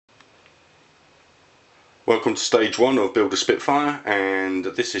Welcome to stage 1 of Build a Spitfire, and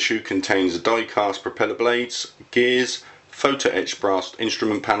this issue contains die cast propeller blades, gears, photo etched brass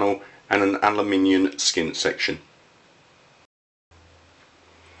instrument panel and an aluminium skin section.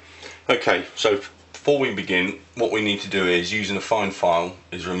 Okay, so before we begin, what we need to do is, using a fine file,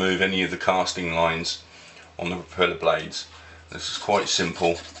 is remove any of the casting lines on the propeller blades. This is quite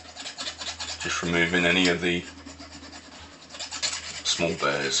simple, just removing any of the small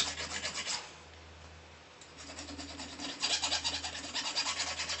burrs.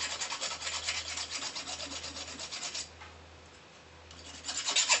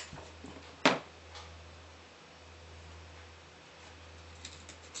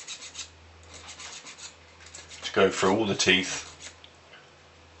 Go through all the teeth,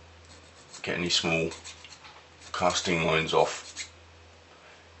 get any small casting lines off,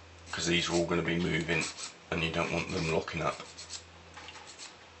 because these are all going to be moving and you don't want them locking up.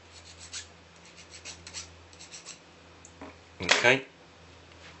 Okay.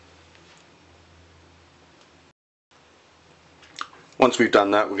 Once we've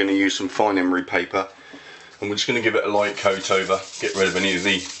done that, we're going to use some fine inri paper and we're just going to give it a light coat over, get rid of any of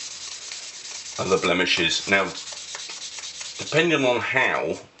the other blemishes. Now, depending on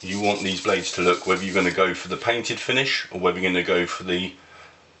how you want these blades to look, whether you're going to go for the painted finish or whether you're going to go for the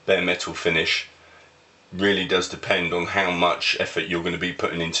bare metal finish, really does depend on how much effort you're going to be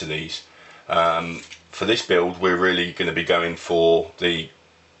putting into these. For this build, we're really going to be going for the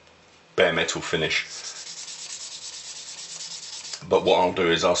bare metal finish, but what I'll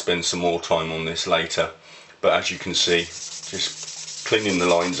do is I'll spend some more time on this later. But as you can see, just cleaning the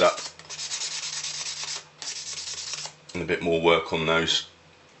lines up and a bit more work on those.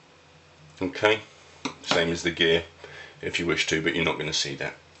 Okay, same as the gear if you wish to, but you're not going to see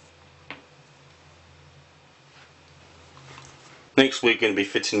that. Next we're going to be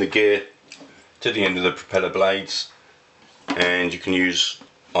fitting the gear to the end of the propeller blades, and you can use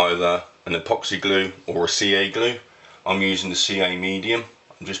either an epoxy glue or a CA glue. I'm using the CA medium.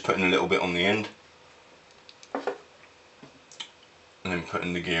 I'm just putting a little bit on the end and then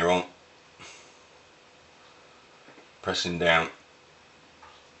putting the gear on, pressing down,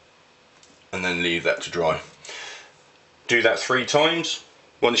 and then leave that to dry. Do that 3 times.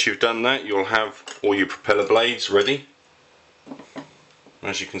 Once you've done that, you'll have all your propeller blades ready,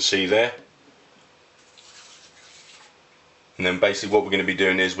 as you can see there. And then basically what we're going to be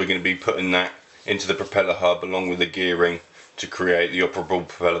doing is we're going to be putting that into the propeller hub along with the gearing to create the operable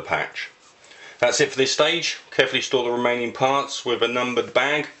propeller patch. That's it for this stage. Carefully store the remaining parts with a numbered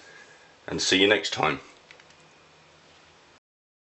bag, and see you next time.